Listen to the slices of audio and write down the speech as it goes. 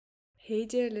Hey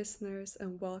dear listeners,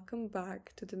 and welcome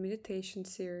back to the meditation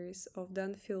series of the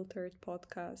Unfiltered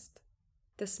podcast.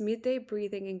 This midday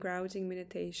breathing and grounding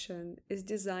meditation is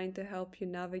designed to help you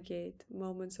navigate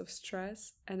moments of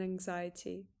stress and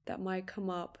anxiety that might come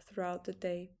up throughout the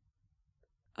day.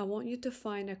 I want you to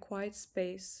find a quiet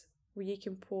space where you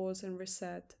can pause and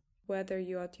reset, whether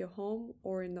you're at your home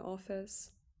or in the office,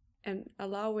 and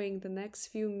allowing the next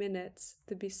few minutes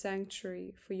to be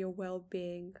sanctuary for your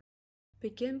well-being.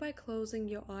 Begin by closing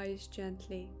your eyes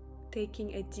gently,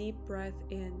 taking a deep breath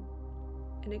in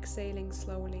and exhaling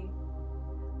slowly.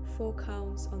 4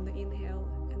 counts on the inhale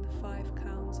and 5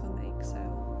 counts on the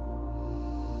exhale.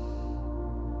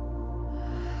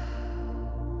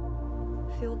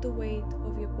 Feel the weight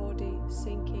of your body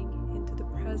sinking into the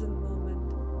present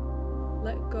moment.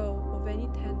 Let go of any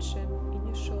tension in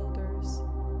your shoulders,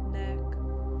 neck,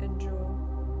 and jaw.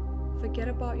 Forget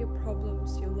about your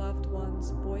problems, your loved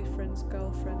ones, boyfriends,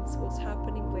 girlfriends, what's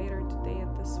happening later today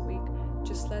and this week.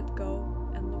 Just let go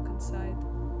and look inside.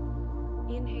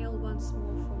 Inhale once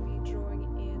more for me, drawing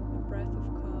in a breath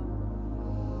of calm.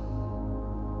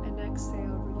 And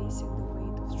exhale, releasing the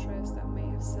weight of stress that may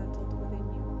have settled within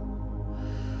you.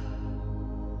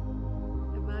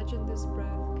 Imagine this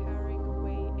breath carrying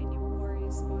away any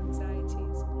worries or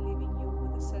anxieties, leaving you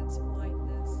with a sense of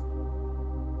lightness.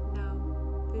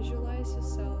 Visualize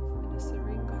yourself in a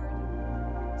serene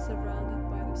garden, surrounded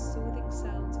by the soothing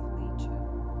sounds of nature.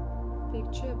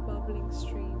 Picture a bubbling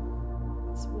stream,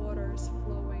 its waters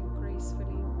flowing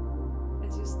gracefully.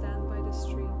 As you stand by the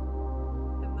stream,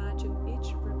 imagine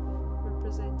each ripple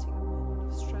representing a moment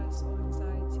of stress or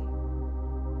anxiety.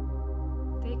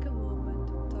 Take a moment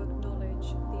to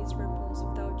acknowledge these ripples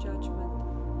without judgment.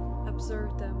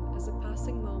 Observe them as the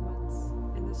passing moments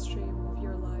in the stream of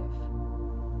your life.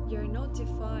 You are not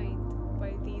defined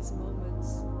by these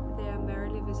moments. They are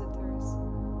merely visitors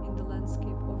in the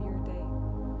landscape of your day.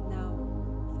 Now,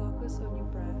 focus on your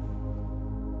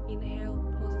breath. Inhale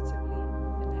positively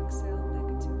and exhale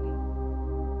negatively.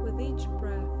 With each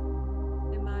breath,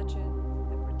 imagine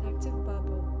a protective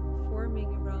bubble forming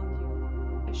around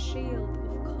you, a shield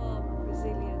of calm and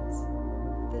resilience.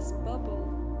 This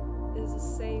bubble is a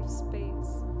safe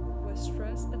space where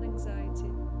stress and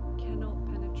anxiety cannot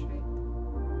penetrate.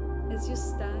 As you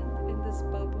stand in this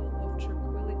bubble of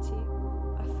tranquility,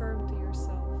 affirm to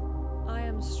yourself, I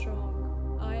am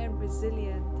strong, I am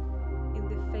resilient in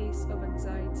the face of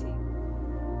anxiety.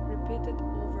 Repeat it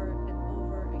over and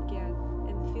over again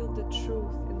and feel the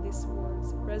truth in these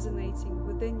words resonating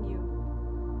within you.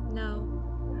 Now,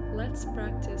 let's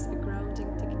practice a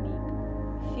grounding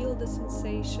technique. Feel the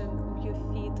sensation of your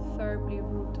feet firmly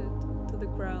rooted to the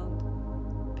ground.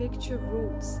 Picture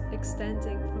roots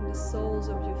extending from the soles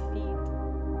of your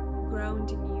feet,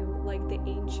 grounding you like the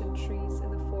ancient trees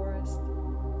in the forest.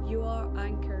 You are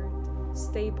anchored,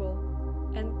 stable,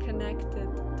 and connected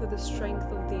to the strength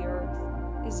of the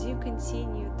earth. As you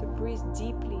continue to breathe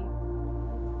deeply,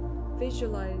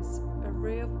 visualize a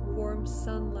ray of warm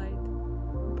sunlight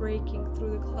breaking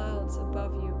through the clouds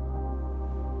above you.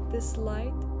 This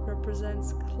light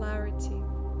represents clarity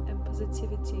and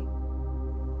positivity.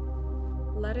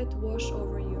 Let it wash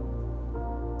over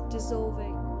you,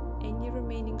 dissolving any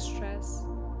remaining stress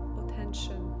or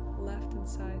tension left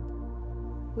inside.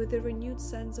 With a renewed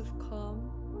sense of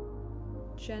calm,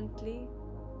 gently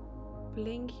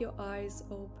blink your eyes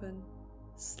open.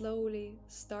 Slowly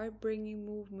start bringing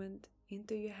movement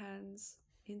into your hands,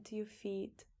 into your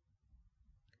feet.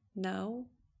 Now,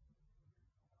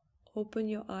 open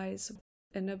your eyes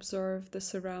and observe the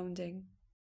surrounding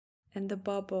and the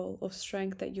bubble of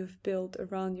strength that you've built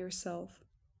around yourself.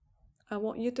 I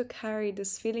want you to carry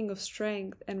this feeling of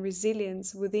strength and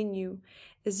resilience within you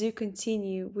as you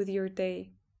continue with your day.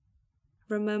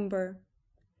 Remember,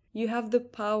 you have the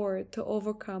power to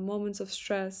overcome moments of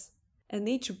stress, and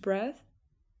each breath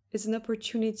is an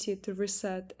opportunity to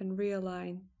reset and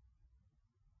realign.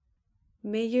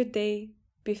 May your day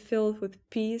be filled with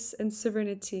peace and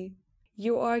serenity.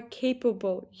 You are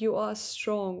capable, you are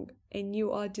strong, and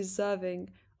you are deserving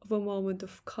of a moment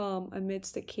of calm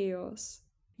amidst the chaos.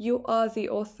 You are the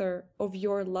author of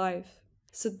your life,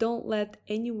 so don't let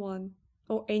anyone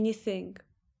or anything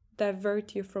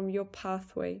divert you from your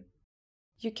pathway.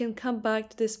 You can come back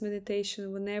to this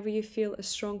meditation whenever you feel a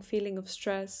strong feeling of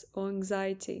stress or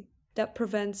anxiety that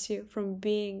prevents you from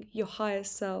being your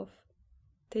highest self.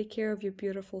 Take care of your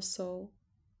beautiful soul,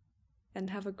 and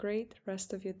have a great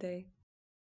rest of your day.